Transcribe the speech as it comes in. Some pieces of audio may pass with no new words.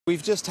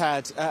We've just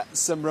had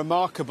some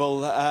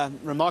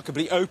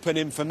remarkably open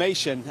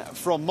information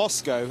from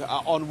Moscow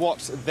on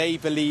what they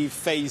believe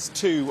phase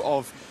 2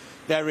 of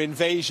their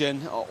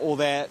invasion, or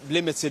their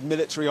limited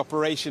military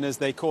operation as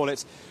they call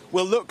it,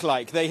 will look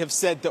like. They have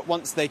said that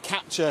once they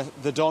capture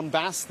the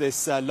Donbass,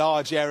 this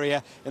large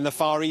area in the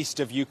far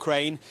east of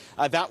Ukraine,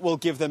 that will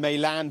give them a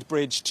land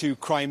bridge to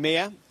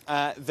Crimea.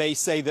 They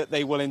say that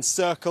they will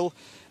encircle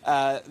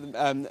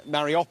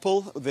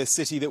Mariupol, the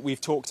city that we've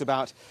talked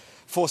about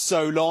for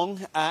so long,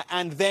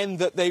 and then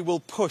that they will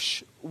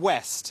push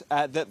west,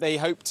 that they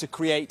hope to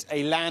create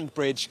a land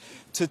bridge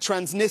to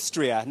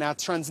Transnistria. Now,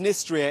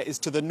 Transnistria is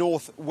to the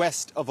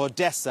northwest of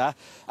Odessa.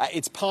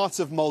 It's part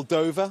of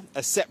Moldova,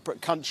 a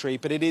separate country,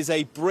 but it is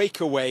a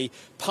breakaway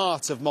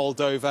part of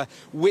Moldova,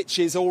 which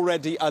is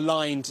already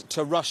aligned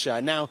to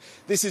Russia. Now,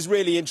 this is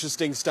really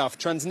interesting stuff.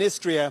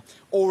 Transnistria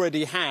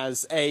already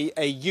has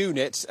a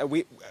unit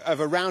of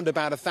around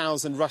about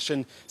 1,000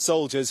 Russian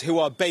soldiers who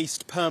are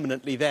based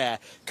permanently there.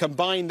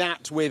 Combine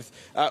that with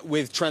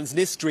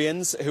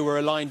Transnistrians who are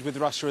aligned with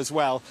Russia as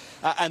well,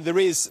 and there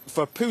is,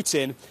 for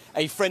Putin,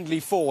 a friendly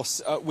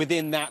force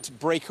within that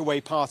breakaway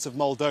part of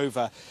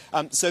Moldova.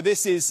 So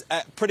this is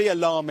pretty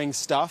alarming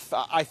stuff.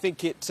 I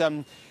think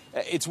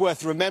it's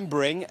worth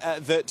remembering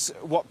that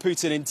what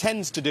Putin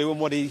intends to do and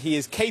what he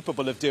is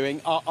capable of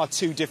doing are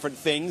two different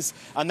things,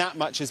 and that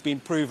much has been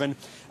proven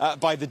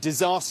by the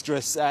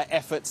disastrous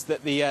efforts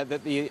that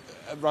the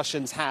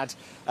Russians had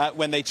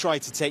when they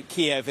tried to take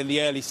Kiev in the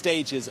early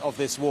stages of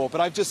this war.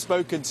 But I've just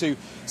spoken to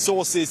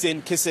sources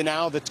in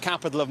Chisinau, the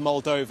capital of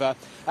Moldova,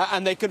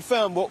 and they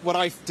confirm what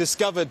I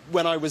discovered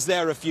when I was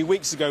there a few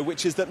weeks ago,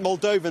 which is that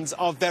Moldovans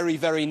are very,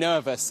 very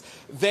nervous.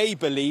 They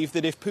believe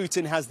that if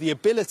Putin has the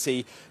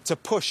ability to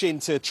push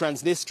into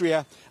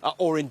Transnistria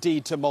or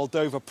indeed to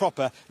Moldova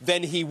proper,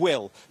 then he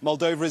will.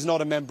 Moldova is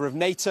not a member of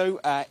NATO.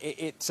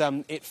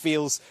 It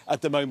feels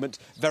at the moment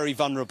very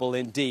vulnerable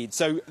indeed.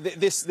 So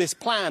this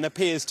plan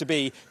appears to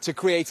be to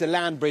create a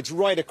land bridge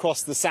right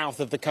across the south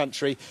of the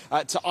country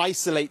to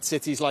isolate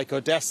cities like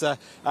Odessa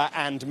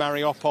and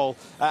Mariupol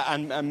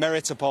and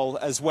Melitopol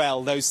as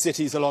well, those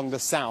cities along the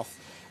south.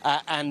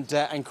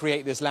 And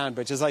create this land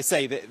bridge. As I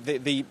say,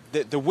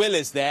 the will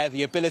is there,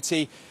 the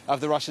ability of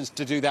the Russians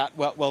to do that,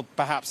 well,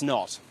 perhaps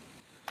not.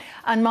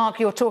 And Mark,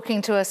 you're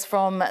talking to us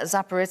from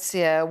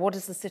Zaporizhzhia. What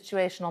is the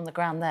situation on the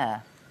ground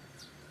there?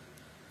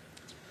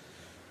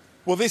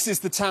 Well, this is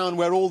the town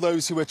where all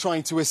those who are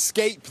trying to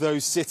escape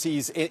those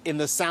cities in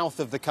the south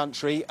of the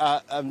country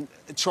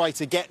try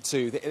to get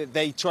to.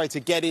 They try to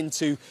get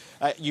into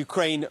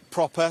Ukraine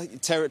proper,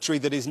 territory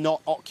that is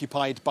not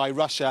occupied by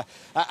Russia,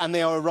 and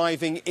they are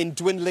arriving in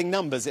dwindling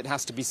numbers, it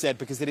has to be said,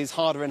 because it is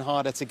harder and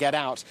harder to get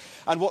out.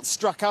 And what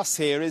struck us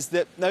here is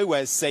that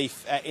nowhere's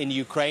safe in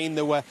Ukraine.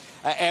 There were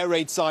air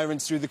raid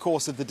sirens through the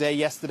course of the day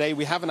yesterday.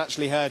 We haven't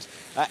actually heard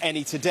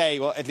any today,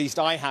 or at least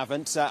I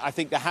haven't. I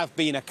think there have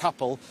been a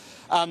couple.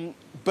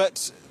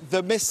 But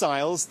the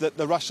missiles that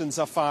the Russians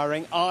are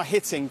firing are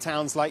hitting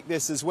towns like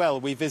this as well.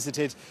 We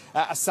visited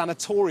a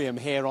sanatorium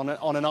here on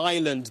an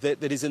island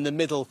that is in the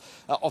middle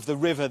of the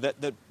river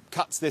that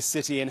cuts this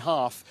city in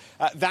half.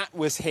 That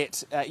was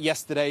hit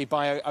yesterday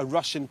by a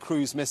Russian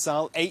cruise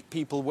missile. 8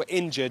 people were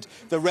injured.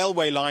 The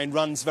railway line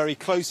runs very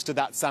close to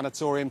that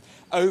sanatorium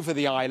over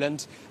the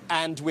island,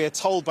 and we're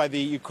told by the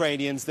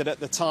Ukrainians that at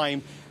the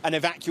time an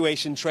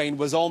evacuation train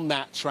was on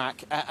that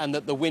track and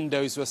that the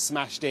windows were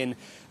smashed in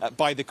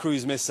by the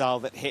cruise missile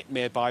that hit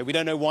nearby. We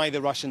don't know why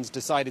the Russians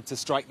decided to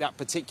strike that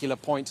particular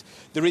point.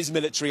 There is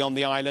military on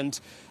the island,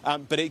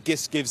 but it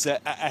just gives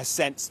a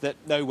sense that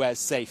nowhere's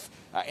safe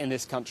in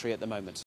this country at the moment.